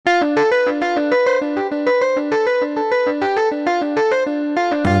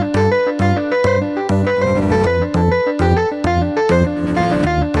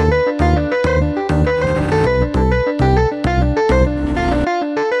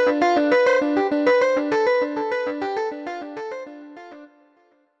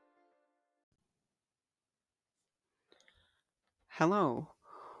Hello.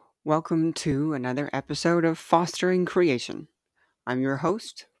 Welcome to another episode of Fostering Creation. I'm your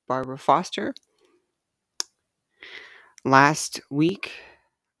host, Barbara Foster. Last week,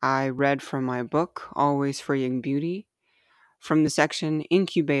 I read from my book, Always Freeing Beauty, from the section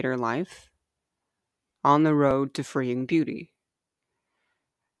Incubator Life on the Road to Freeing Beauty.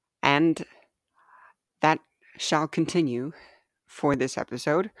 And that shall continue for this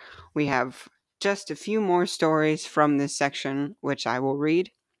episode. We have just a few more stories from this section, which I will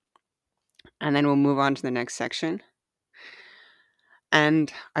read, and then we'll move on to the next section.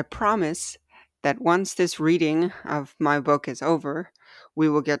 And I promise that once this reading of my book is over, we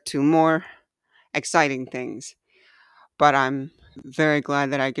will get to more exciting things. But I'm very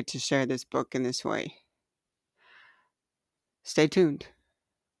glad that I get to share this book in this way. Stay tuned.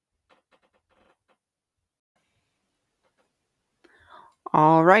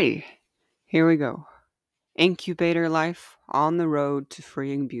 Alrighty, here we go. Incubator Life on the Road to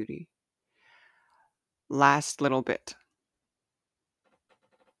Freeing Beauty. Last little bit.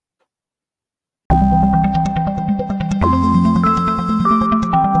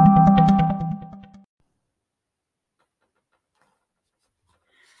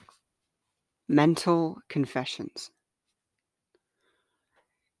 Mental Confessions.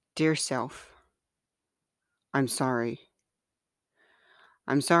 Dear self, I'm sorry.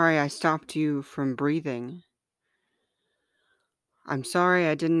 I'm sorry I stopped you from breathing. I'm sorry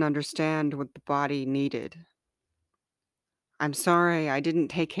I didn't understand what the body needed. I'm sorry I didn't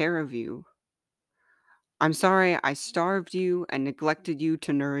take care of you. I'm sorry I starved you and neglected you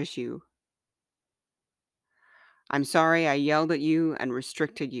to nourish you. I'm sorry I yelled at you and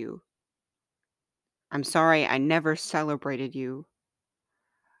restricted you. I'm sorry I never celebrated you.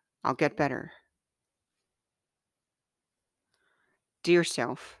 I'll get better. Dear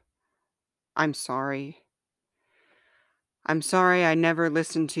self, I'm sorry. I'm sorry I never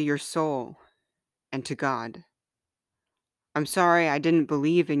listened to your soul and to God. I'm sorry I didn't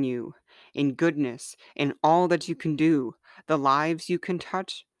believe in you, in goodness, in all that you can do, the lives you can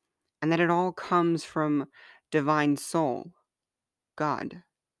touch, and that it all comes from divine soul, God.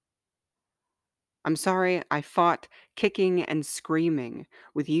 I'm sorry I fought kicking and screaming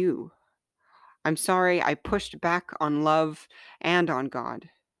with you. I'm sorry I pushed back on love and on God.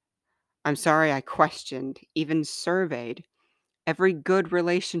 I'm sorry I questioned, even surveyed, every good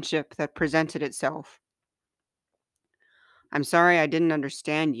relationship that presented itself. I'm sorry I didn't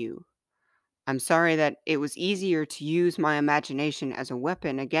understand you. I'm sorry that it was easier to use my imagination as a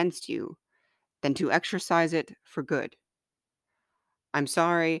weapon against you than to exercise it for good. I'm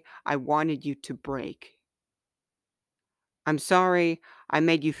sorry I wanted you to break. I'm sorry I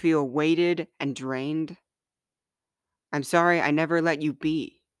made you feel weighted and drained. I'm sorry I never let you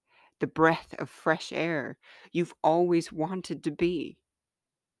be the breath of fresh air you've always wanted to be.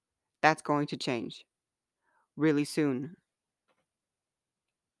 That's going to change really soon.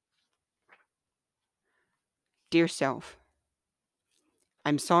 Dear self,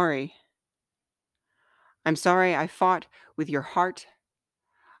 I'm sorry. I'm sorry I fought with your heart.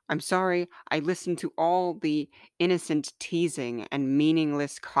 I'm sorry I listened to all the innocent teasing and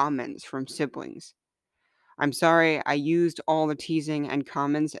meaningless comments from siblings. I'm sorry I used all the teasing and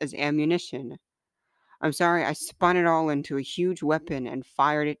comments as ammunition. I'm sorry I spun it all into a huge weapon and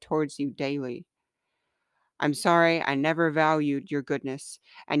fired it towards you daily. I'm sorry I never valued your goodness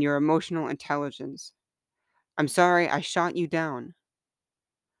and your emotional intelligence. I'm sorry I shot you down.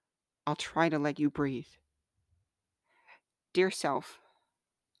 I'll try to let you breathe. Dear self,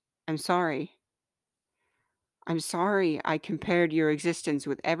 I'm sorry. I'm sorry I compared your existence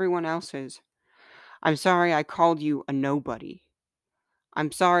with everyone else's. I'm sorry I called you a nobody.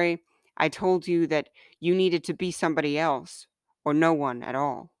 I'm sorry I told you that you needed to be somebody else or no one at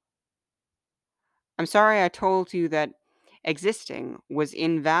all. I'm sorry I told you that existing was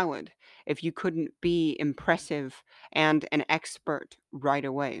invalid if you couldn't be impressive and an expert right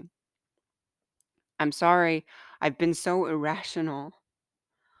away. I'm sorry I've been so irrational.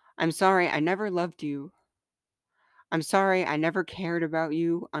 I'm sorry I never loved you. I'm sorry I never cared about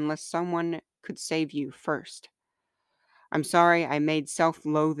you unless someone could save you first. I'm sorry I made self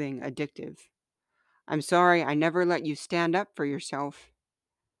loathing addictive. I'm sorry I never let you stand up for yourself.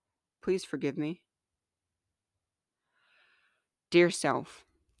 Please forgive me. Dear self,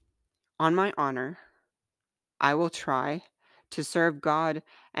 on my honor, I will try to serve God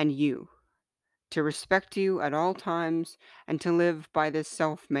and you, to respect you at all times, and to live by this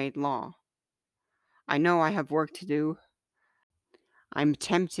self made law. I know I have work to do. I'm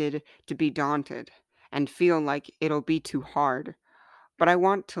tempted to be daunted and feel like it'll be too hard, but I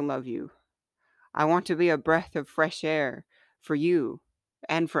want to love you. I want to be a breath of fresh air for you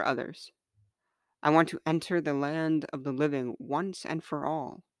and for others. I want to enter the land of the living once and for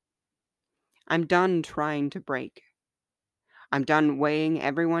all. I'm done trying to break. I'm done weighing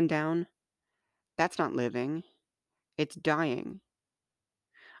everyone down. That's not living, it's dying.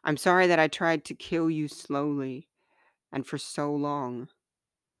 I'm sorry that I tried to kill you slowly and for so long.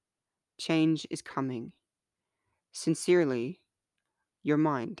 Change is coming. Sincerely, your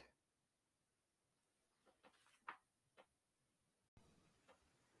mind.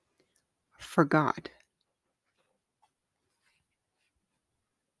 For God.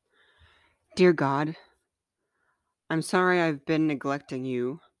 Dear God, I'm sorry I've been neglecting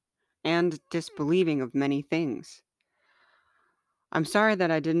you and disbelieving of many things. I'm sorry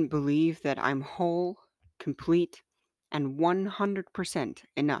that I didn't believe that I'm whole, complete, and 100%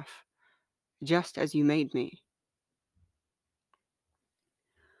 enough, just as you made me.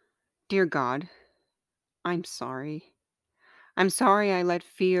 Dear God, I'm sorry. I'm sorry I let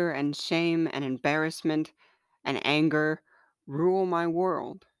fear and shame and embarrassment and anger rule my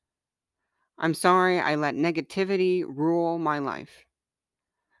world. I'm sorry I let negativity rule my life.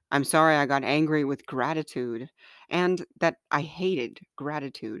 I'm sorry I got angry with gratitude and that I hated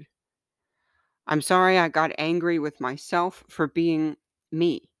gratitude. I'm sorry I got angry with myself for being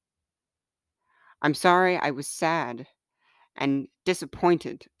me. I'm sorry I was sad and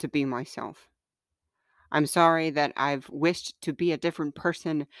disappointed to be myself. I'm sorry that I've wished to be a different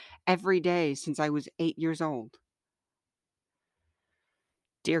person every day since I was 8 years old.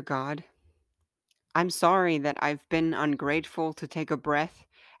 Dear God, I'm sorry that I've been ungrateful to take a breath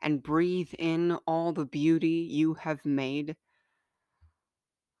and breathe in all the beauty you have made.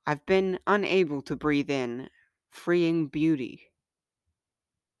 I've been unable to breathe in freeing beauty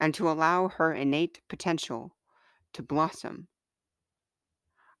and to allow her innate potential to blossom.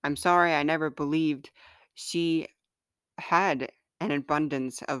 I'm sorry I never believed she had an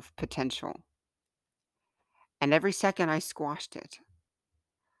abundance of potential, and every second I squashed it.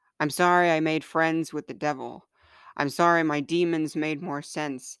 I'm sorry I made friends with the devil. I'm sorry my demons made more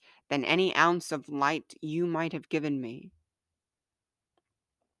sense than any ounce of light you might have given me.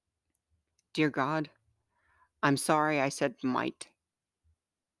 Dear God, I'm sorry I said might.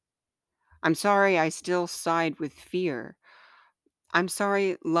 I'm sorry I still side with fear. I'm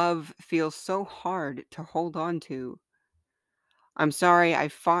sorry love feels so hard to hold on to. I'm sorry I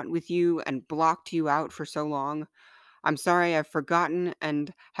fought with you and blocked you out for so long. I'm sorry I've forgotten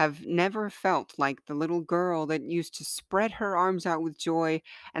and have never felt like the little girl that used to spread her arms out with joy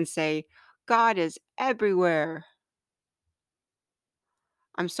and say, God is everywhere.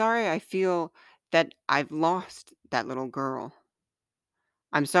 I'm sorry I feel that I've lost that little girl.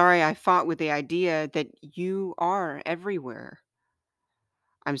 I'm sorry I fought with the idea that you are everywhere.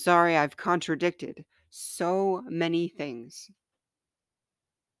 I'm sorry I've contradicted so many things.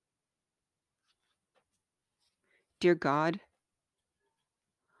 Dear God,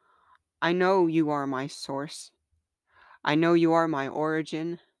 I know you are my source. I know you are my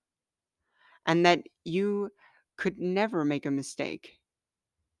origin, and that you could never make a mistake.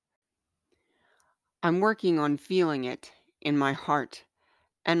 I'm working on feeling it in my heart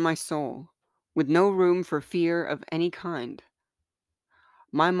and my soul, with no room for fear of any kind.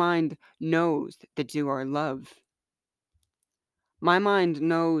 My mind knows that you are love. My mind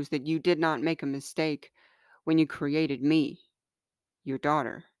knows that you did not make a mistake when you created me, your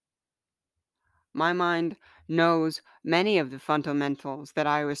daughter. My mind knows many of the fundamentals that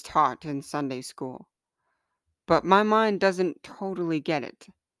I was taught in Sunday school, but my mind doesn't totally get it,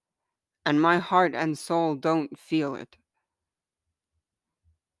 and my heart and soul don't feel it.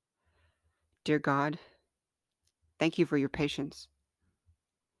 Dear God, thank you for your patience.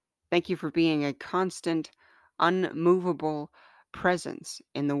 Thank you for being a constant, unmovable presence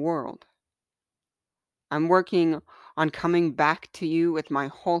in the world. I'm working on coming back to you with my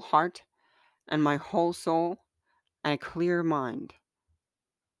whole heart and my whole soul and a clear mind.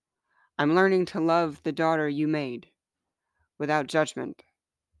 I'm learning to love the daughter you made without judgment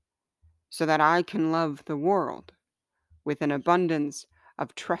so that I can love the world with an abundance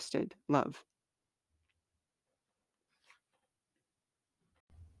of trusted love.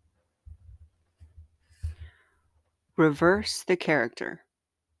 Reverse the character.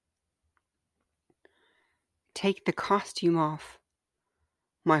 Take the costume off,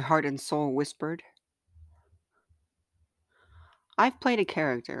 my heart and soul whispered. I've played a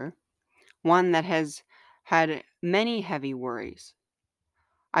character, one that has had many heavy worries.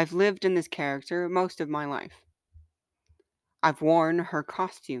 I've lived in this character most of my life. I've worn her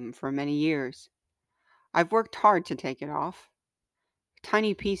costume for many years. I've worked hard to take it off.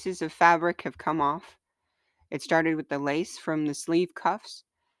 Tiny pieces of fabric have come off. It started with the lace from the sleeve cuffs,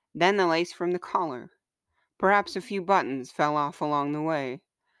 then the lace from the collar. Perhaps a few buttons fell off along the way,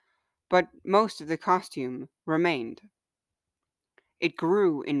 but most of the costume remained. It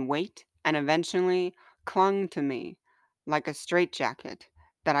grew in weight and eventually clung to me like a straitjacket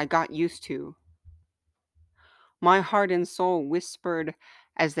that I got used to. My heart and soul whispered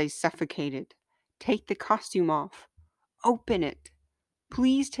as they suffocated, "Take the costume off. Open it.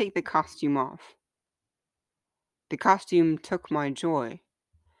 Please take the costume off." The costume took my joy.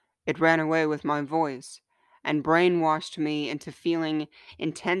 It ran away with my voice and brainwashed me into feeling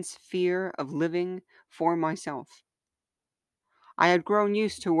intense fear of living for myself. I had grown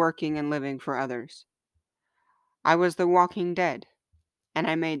used to working and living for others. I was the walking dead, and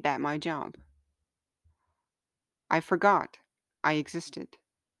I made that my job. I forgot I existed.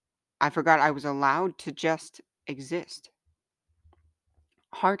 I forgot I was allowed to just exist.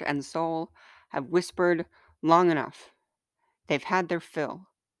 Heart and soul have whispered long enough. They've had their fill.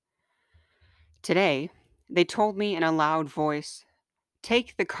 Today, they told me in a loud voice,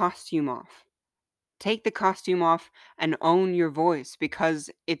 "Take the costume off. Take the costume off and own your voice because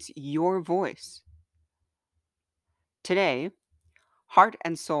it's your voice." Today, heart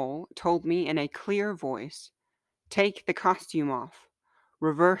and soul told me in a clear voice, "Take the costume off.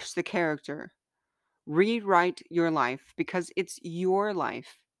 Reverse the character. Rewrite your life because it's your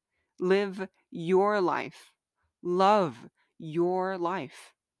life. Live your life. Love your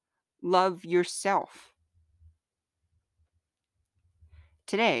life. Love yourself."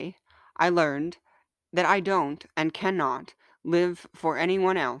 Today, I learned that I don't and cannot live for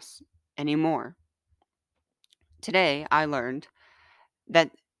anyone else anymore. Today, I learned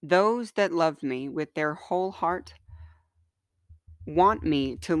that those that love me with their whole heart want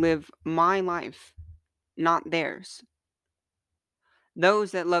me to live my life, not theirs.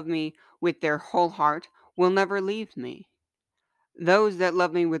 Those that love me with their whole heart will never leave me. Those that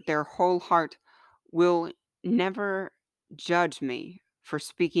love me with their whole heart will never judge me for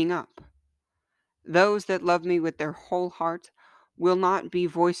speaking up. Those that love me with their whole heart will not be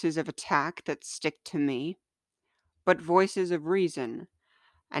voices of attack that stick to me, but voices of reason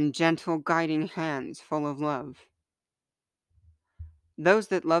and gentle guiding hands full of love. Those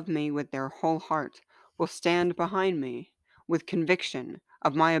that love me with their whole heart will stand behind me with conviction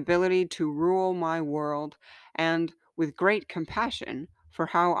of my ability to rule my world and with great compassion for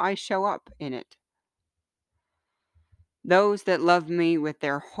how I show up in it. Those that love me with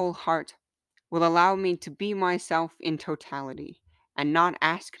their whole heart will allow me to be myself in totality and not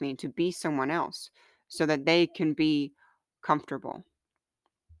ask me to be someone else so that they can be comfortable.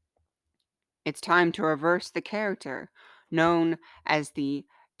 It's time to reverse the character known as the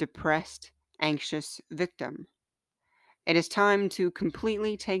depressed, anxious victim. It is time to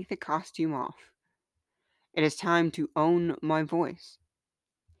completely take the costume off. It is time to own my voice.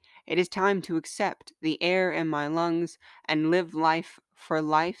 It is time to accept the air in my lungs and live life for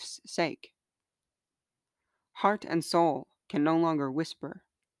life's sake. Heart and soul can no longer whisper.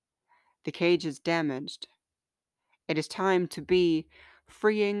 The cage is damaged. It is time to be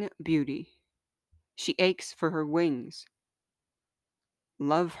freeing beauty. She aches for her wings.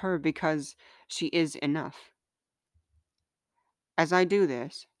 Love her because she is enough. As I do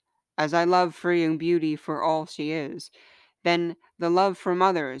this, as I love freeing beauty for all she is, then the love from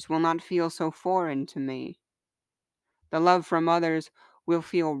others will not feel so foreign to me. The love from others will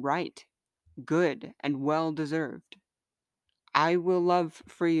feel right, good, and well deserved. I will love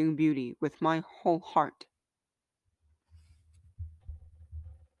freeing beauty with my whole heart.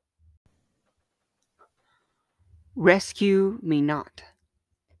 Rescue me not.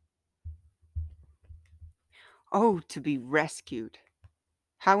 Oh, to be rescued.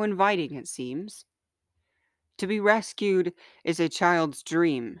 How inviting it seems. To be rescued is a child's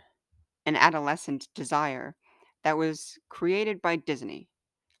dream, an adolescent desire that was created by Disney,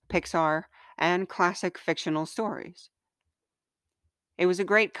 Pixar, and classic fictional stories. It was a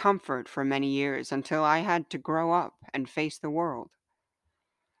great comfort for many years until I had to grow up and face the world.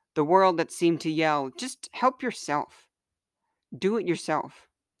 The world that seemed to yell, "Just help yourself. Do it yourself.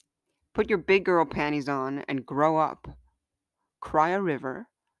 Put your big girl panties on and grow up. Cry a river,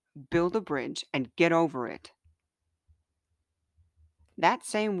 build a bridge, and get over it." That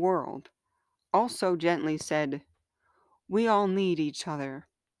same world also gently said, "We all need each other.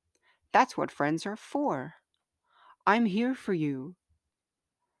 That's what friends are for. I'm here for you."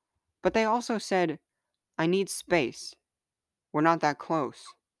 But they also said, "I need space. We're not that close."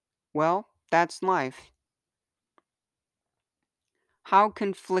 Well, that's life. How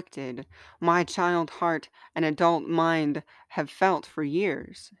conflicted my child heart and adult mind have felt for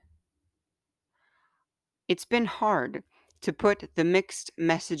years. It's been hard to put the mixed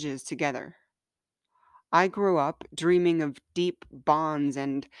messages together. I grew up dreaming of deep bonds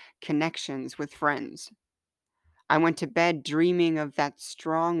and connections with friends. I went to bed dreaming of that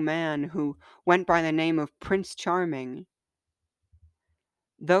strong man who went by the name of Prince Charming.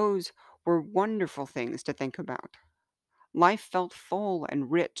 Those were wonderful things to think about. Life felt full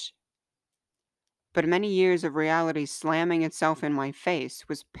and rich, but many years of reality slamming itself in my face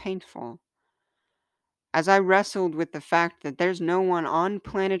was painful. As I wrestled with the fact that there's no one on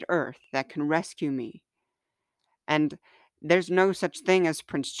planet Earth that can rescue me, and there's no such thing as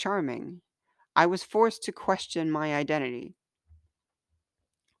Prince Charming, I was forced to question my identity.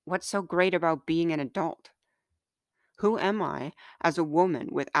 What's so great about being an adult? Who am I as a woman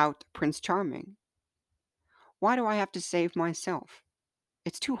without Prince Charming? Why do I have to save myself?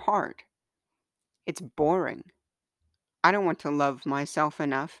 It's too hard. It's boring. I don't want to love myself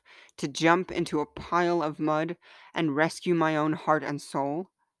enough to jump into a pile of mud and rescue my own heart and soul.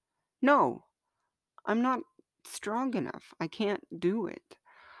 No, I'm not strong enough. I can't do it.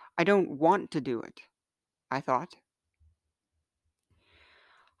 I don't want to do it, I thought.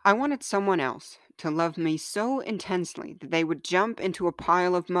 I wanted someone else to love me so intensely that they would jump into a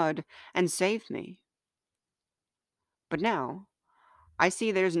pile of mud and save me. But now, I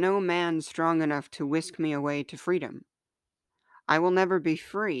see there's no man strong enough to whisk me away to freedom. I will never be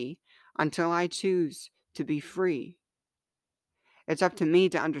free until I choose to be free. It's up to me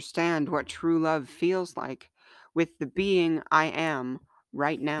to understand what true love feels like with the being I am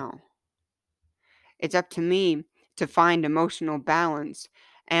right now. It's up to me to find emotional balance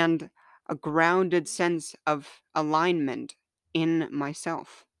and a grounded sense of alignment in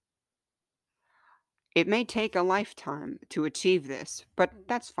myself. It may take a lifetime to achieve this, but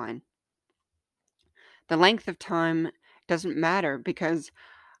that's fine. The length of time doesn't matter because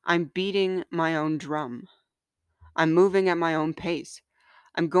I'm beating my own drum. I'm moving at my own pace.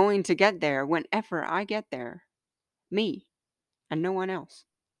 I'm going to get there whenever I get there. Me and no one else.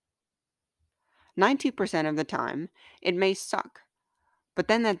 90% of the time, it may suck, but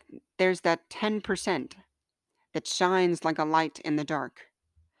then there's that 10% that shines like a light in the dark.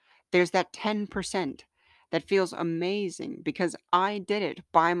 There's that 10% that feels amazing because I did it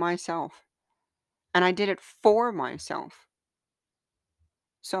by myself and I did it for myself.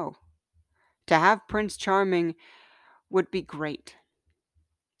 So, to have Prince Charming would be great,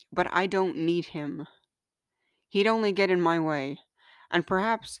 but I don't need him. He'd only get in my way, and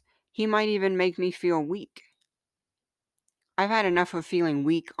perhaps he might even make me feel weak. I've had enough of feeling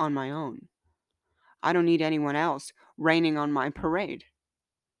weak on my own. I don't need anyone else raining on my parade.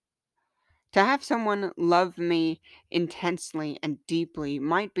 To have someone love me intensely and deeply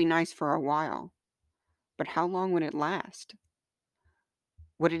might be nice for a while, but how long would it last?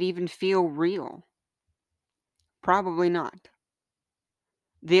 Would it even feel real? Probably not.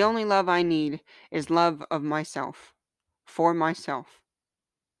 The only love I need is love of myself, for myself.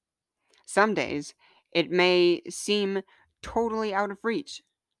 Some days it may seem totally out of reach,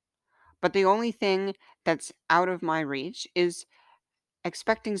 but the only thing that's out of my reach is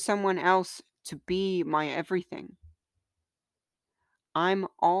expecting someone else to be my everything. I'm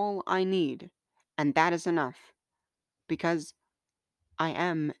all I need, and that is enough, because I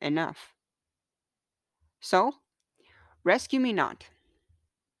am enough. So, rescue me not.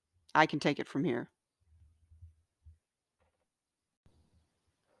 I can take it from here.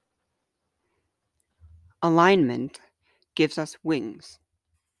 Alignment gives us wings.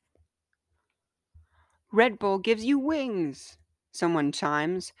 Red Bull gives you wings, someone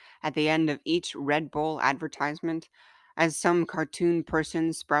chimes at the end of each Red Bull advertisement as some cartoon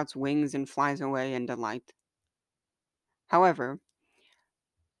person sprouts wings and flies away in delight. However,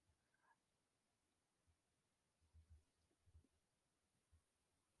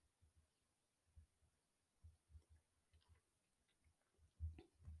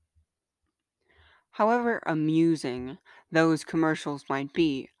 however amusing those commercials might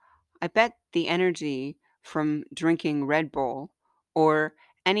be, I bet the energy from drinking Red Bull or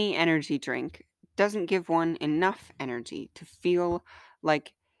any energy drink doesn't give one enough energy to feel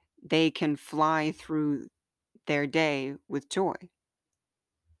like they can fly through their day with joy.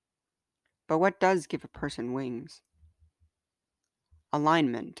 But what does give a person wings?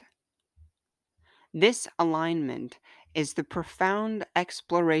 Alignment. This alignment is the profound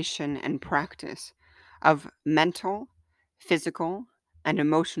exploration and practice of mental, physical, and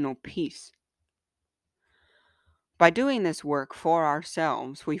emotional peace. By doing this work for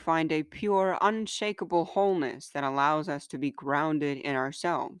ourselves, we find a pure, unshakable wholeness that allows us to be grounded in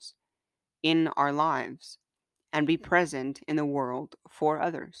ourselves, in our lives, and be present in the world for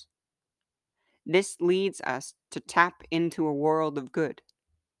others. This leads us to tap into a world of good.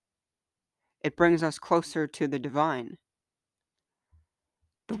 It brings us closer to the divine.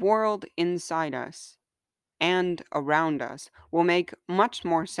 The world inside us and around us will make much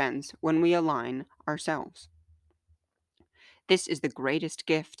more sense when we align ourselves. This is the greatest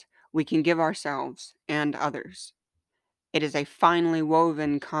gift we can give ourselves and others. It is a finely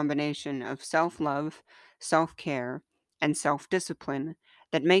woven combination of self love, self care, and self discipline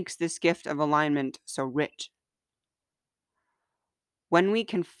that makes this gift of alignment so rich. When we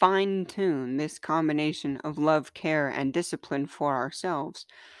can fine tune this combination of love, care, and discipline for ourselves,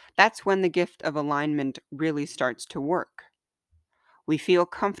 that's when the gift of alignment really starts to work. We feel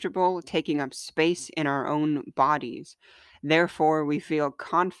comfortable taking up space in our own bodies. Therefore, we feel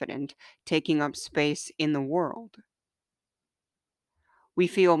confident taking up space in the world. We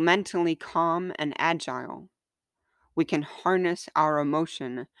feel mentally calm and agile. We can harness our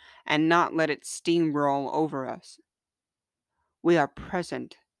emotion and not let it steamroll over us. We are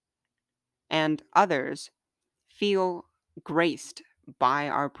present, and others feel graced by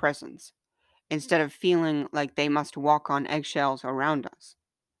our presence instead of feeling like they must walk on eggshells around us.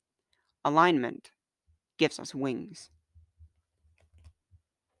 Alignment gives us wings.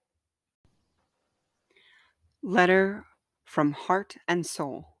 Letter from Heart and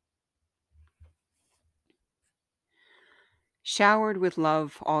Soul. Showered with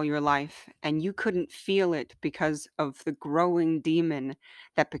love all your life, and you couldn't feel it because of the growing demon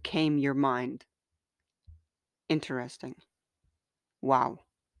that became your mind. Interesting. Wow.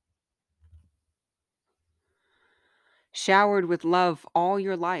 Showered with love all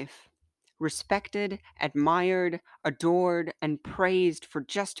your life, respected, admired, adored, and praised for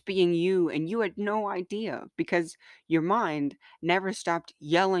just being you, and you had no idea because your mind never stopped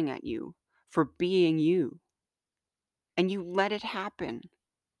yelling at you for being you, and you let it happen.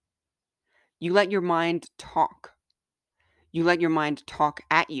 You let your mind talk. You let your mind talk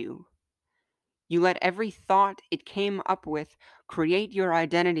at you. You let every thought it came up with create your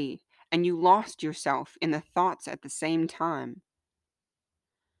identity, and you lost yourself in the thoughts at the same time.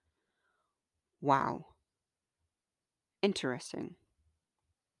 Wow. Interesting.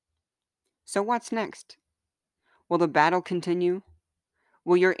 So, what's next? Will the battle continue?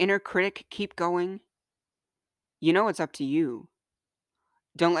 Will your inner critic keep going? You know it's up to you.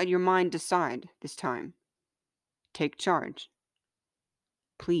 Don't let your mind decide this time. Take charge.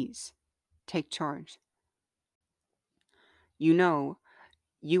 Please, take charge. You know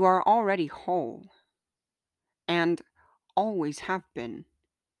you are already whole and always have been.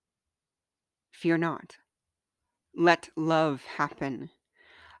 Fear not. Let love happen.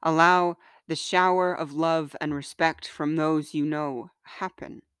 Allow the shower of love and respect from those you know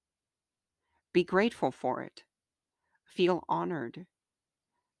happen. Be grateful for it. Feel honored.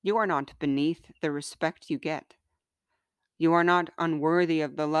 You are not beneath the respect you get. You are not unworthy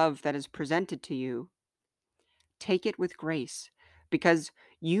of the love that is presented to you. Take it with grace, because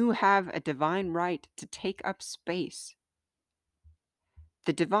you have a divine right to take up space.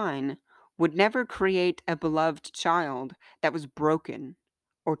 The divine would never create a beloved child that was broken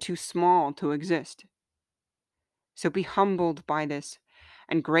or too small to exist. So be humbled by this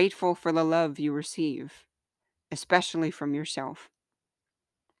and grateful for the love you receive, especially from yourself.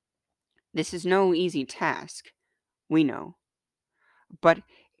 This is no easy task, we know, but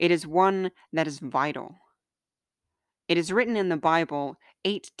it is one that is vital. It is written in the Bible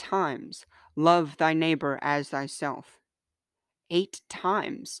 8 times, love thy neighbor as thyself. 8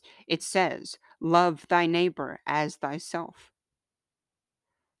 times it says, love thy neighbor as thyself.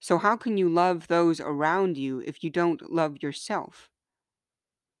 So how can you love those around you if you don't love yourself?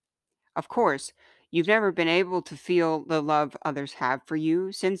 Of course, you've never been able to feel the love others have for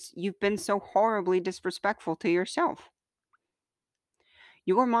you since you've been so horribly disrespectful to yourself.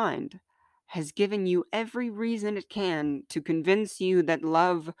 Your mind has given you every reason it can to convince you that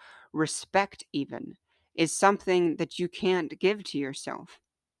love, respect even, is something that you can't give to yourself.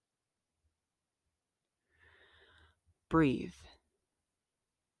 Breathe.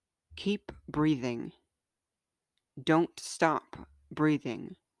 Keep breathing. Don't stop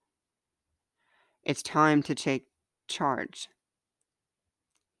breathing. It's time to take charge.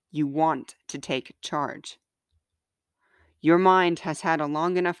 You want to take charge. Your mind has had a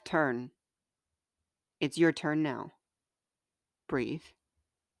long enough turn. It's your turn now. Breathe.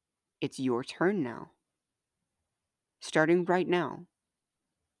 It's your turn now. Starting right now.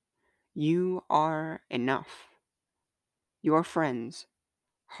 You are enough. Your friends,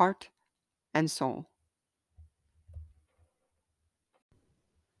 heart and soul.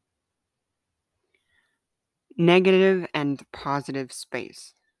 Negative and positive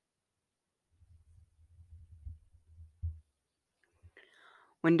space.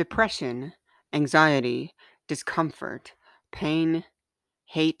 When depression, anxiety, discomfort, pain,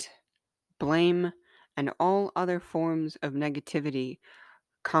 hate, blame, and all other forms of negativity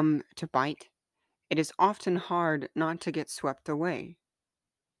come to bite, it is often hard not to get swept away.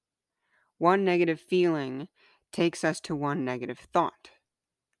 One negative feeling takes us to one negative thought,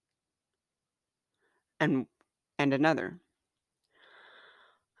 and another,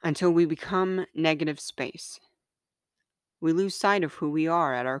 until we become negative space. We lose sight of who we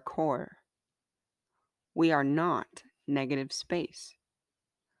are at our core. We are not negative space.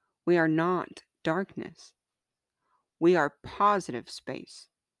 We are not darkness. We are positive space.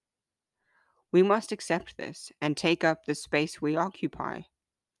 We must accept this and take up the space we occupy.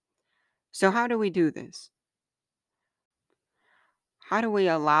 So, how do we do this? How do we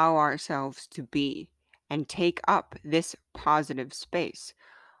allow ourselves to be and take up this positive space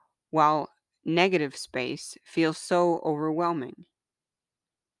while negative space feels so overwhelming?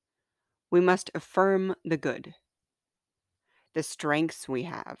 We must affirm the good, the strengths we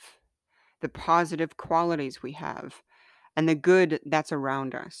have, the positive qualities we have, and the good that's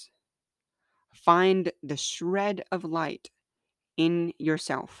around us. Find the shred of light in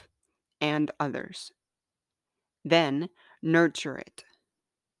yourself and others. Then nurture it.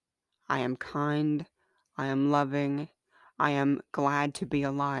 I am kind. I am loving. I am glad to be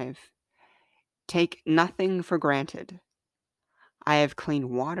alive. Take nothing for granted. I have clean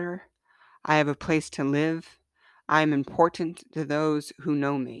water. I have a place to live. I am important to those who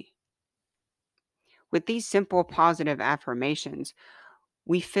know me. With these simple positive affirmations,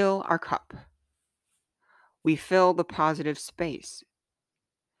 we fill our cup. We fill the positive space.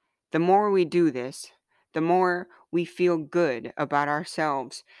 The more we do this, the more we feel good about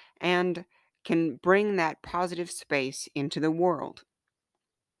ourselves and can bring that positive space into the world.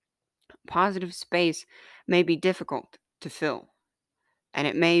 Positive space may be difficult to fill, and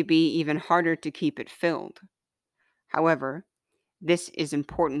it may be even harder to keep it filled. However, this is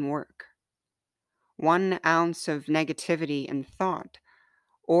important work. 1 ounce of negativity in thought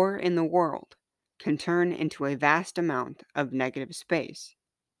or in the world can turn into a vast amount of negative space.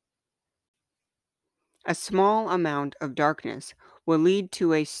 A small amount of darkness will lead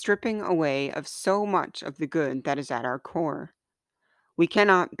to a stripping away of so much of the good that is at our core. We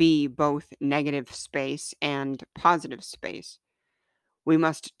cannot be both negative space and positive space. We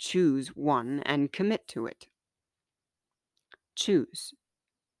must choose one and commit to it. Choose.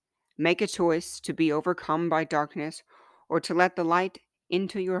 Make a choice to be overcome by darkness or to let the light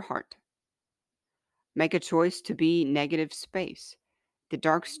into your heart. Make a choice to be negative space, the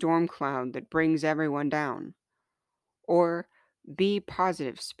dark storm cloud that brings everyone down. Or be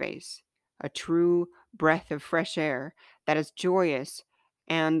positive space, a true breath of fresh air that is joyous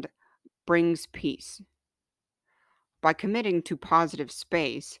and brings peace. By committing to positive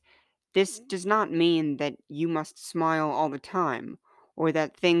space, this does not mean that you must smile all the time or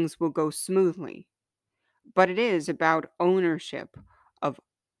that things will go smoothly, but it is about ownership of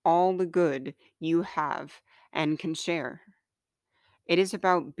all the good you have and can share. It is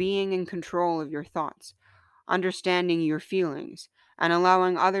about being in control of your thoughts, understanding your feelings, and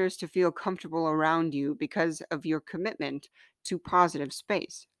allowing others to feel comfortable around you because of your commitment to positive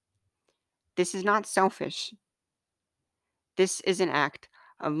space. This is not selfish. This is an act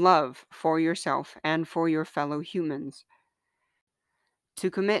of love for yourself and for your fellow humans. To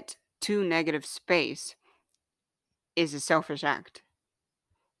commit to negative space is a selfish act.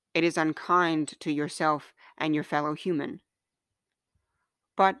 It is unkind to yourself and your fellow human.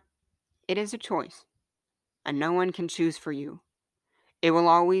 But it is a choice, and no one can choose for you. It will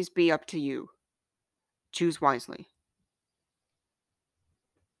always be up to you. Choose wisely.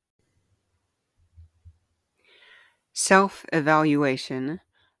 Self-evaluation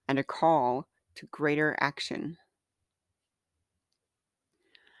and a call to greater action.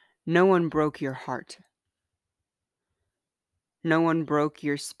 No one broke your heart. No one broke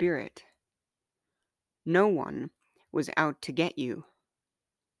your spirit. No one was out to get you.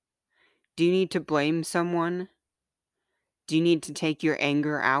 Do you need to blame someone? Do you need to take your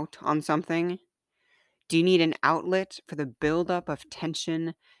anger out on something? Do you need an outlet for the buildup of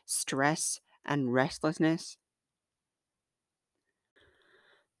tension, stress, and restlessness?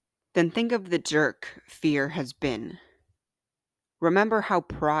 Then think of the jerk fear has been. Remember how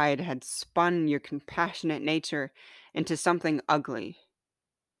pride had spun your compassionate nature into something ugly.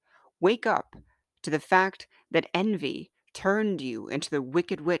 Wake up to the fact that envy turned you into the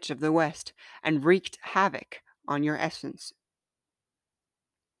wicked witch of the West and wreaked havoc on your essence.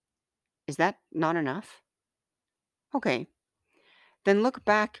 Is that not enough? Okay, then look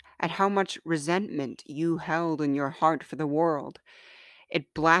back at how much resentment you held in your heart for the world.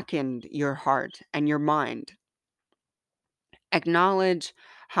 It blackened your heart and your mind. Acknowledge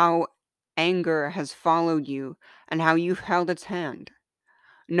how anger has followed you and how you've held its hand.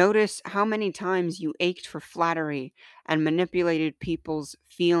 Notice how many times you ached for flattery and manipulated people's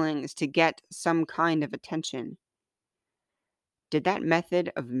feelings to get some kind of attention. Did that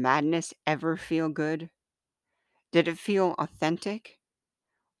method of madness ever feel good? Did it feel authentic?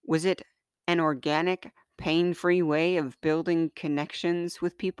 Was it an organic, pain free way of building connections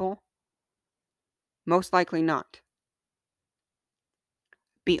with people? Most likely not.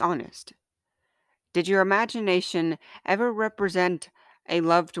 Be honest. Did your imagination ever represent a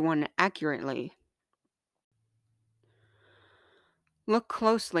loved one accurately? Look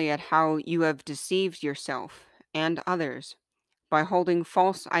closely at how you have deceived yourself and others by holding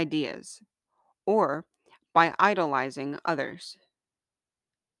false ideas or by idolizing others.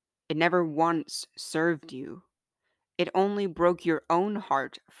 It never once served you. It only broke your own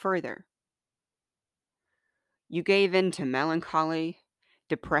heart further. You gave in to melancholy,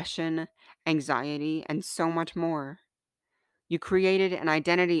 depression, anxiety, and so much more. You created an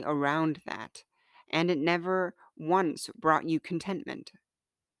identity around that, and it never once brought you contentment.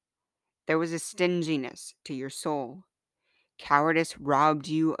 There was a stinginess to your soul. Cowardice robbed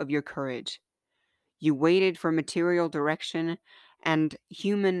you of your courage. You waited for material direction and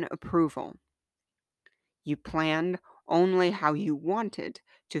human approval. You planned only how you wanted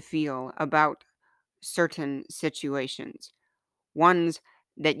to feel about certain situations, ones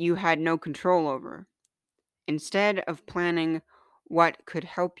that you had no control over, instead of planning what could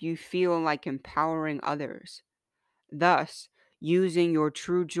help you feel like empowering others, thus using your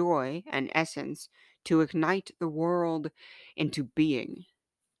true joy and essence to ignite the world into being.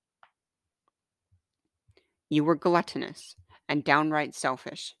 You were gluttonous and downright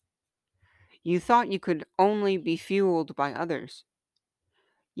selfish. You thought you could only be fueled by others.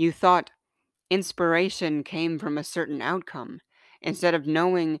 You thought inspiration came from a certain outcome, instead of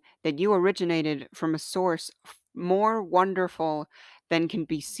knowing that you originated from a source more wonderful than can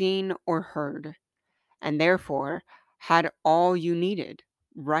be seen or heard, and therefore had all you needed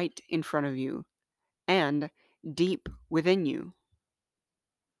right in front of you and deep within you.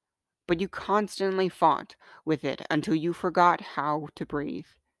 But you constantly fought with it until you forgot how to breathe.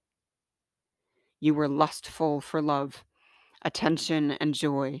 You were lustful for love, attention, and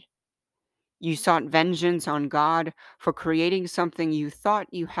joy. You sought vengeance on God for creating something you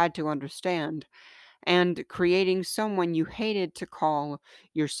thought you had to understand, and creating someone you hated to call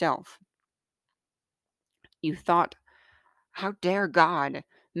yourself. You thought, how dare God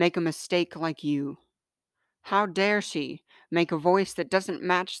make a mistake like you? How dare she make a voice that doesn't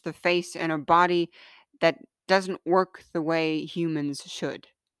match the face and a body that doesn't work the way humans should?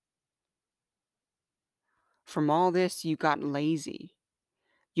 From all this, you got lazy.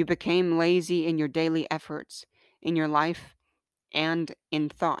 You became lazy in your daily efforts, in your life, and in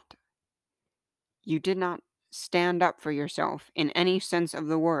thought. You did not stand up for yourself in any sense of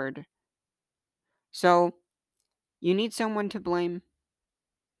the word. So, you need someone to blame?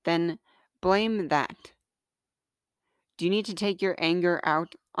 Then blame that. Do you need to take your anger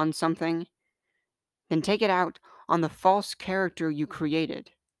out on something? Then take it out on the false character you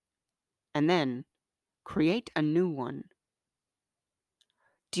created. And then create a new one.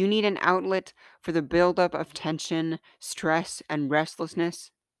 Do you need an outlet for the buildup of tension, stress, and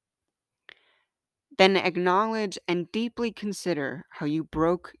restlessness? Then acknowledge and deeply consider how you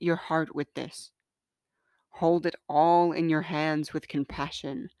broke your heart with this. Hold it all in your hands with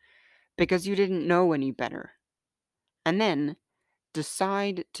compassion because you didn't know any better. And then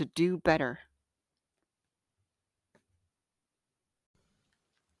decide to do better.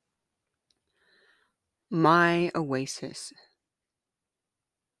 My oasis.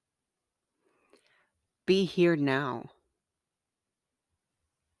 Be here now.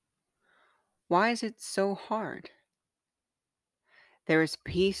 Why is it so hard? There is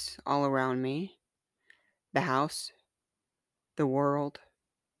peace all around me. The house, the world,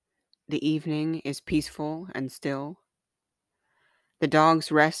 the evening is peaceful and still. The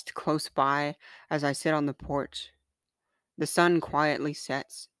dogs rest close by as I sit on the porch. The sun quietly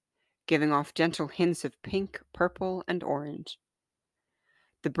sets, giving off gentle hints of pink, purple, and orange.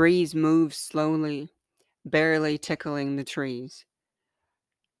 The breeze moves slowly, barely tickling the trees,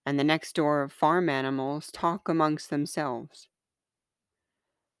 and the next door farm animals talk amongst themselves.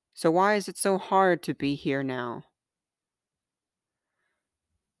 So why is it so hard to be here now?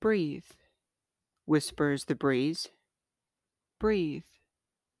 Breathe, whispers the breeze. Breathe.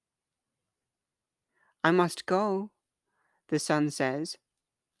 I must go, the sun says.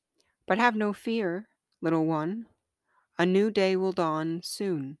 But have no fear, little one. A new day will dawn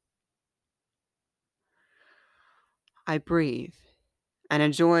soon. I breathe and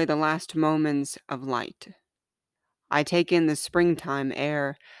enjoy the last moments of light. I take in the springtime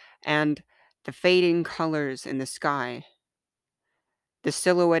air and the fading colors in the sky. The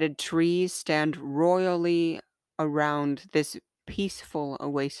silhouetted trees stand royally around this peaceful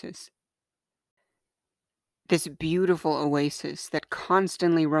oasis. This beautiful oasis that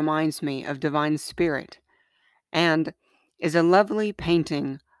constantly reminds me of Divine Spirit and is a lovely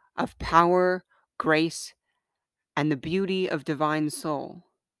painting of power, grace, and the beauty of Divine Soul.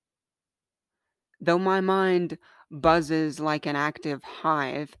 Though my mind buzzes like an active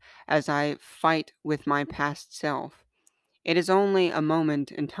hive as I fight with my past self, it is only a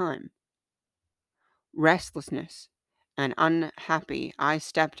moment in time. Restlessness and unhappy, I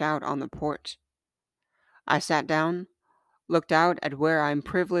stepped out on the porch. I sat down, looked out at where I am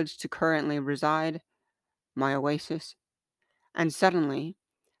privileged to currently reside, my oasis, and suddenly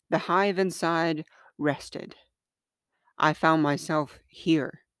the hive inside rested. I found myself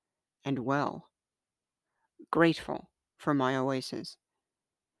here and well, grateful for my oasis.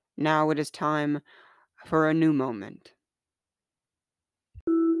 Now it is time for a new moment.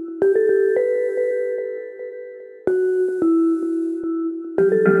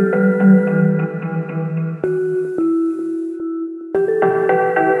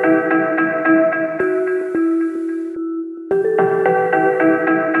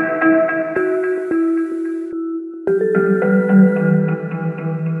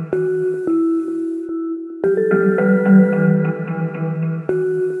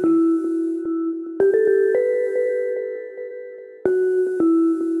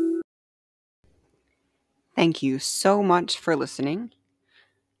 Thank you so much for listening.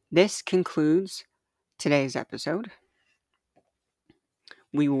 This concludes today's episode.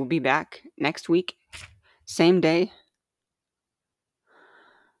 We will be back next week, same day.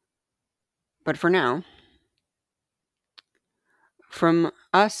 But for now, from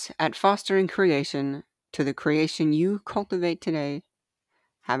us at Fostering Creation to the creation you cultivate today,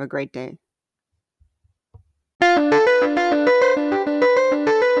 have a great day.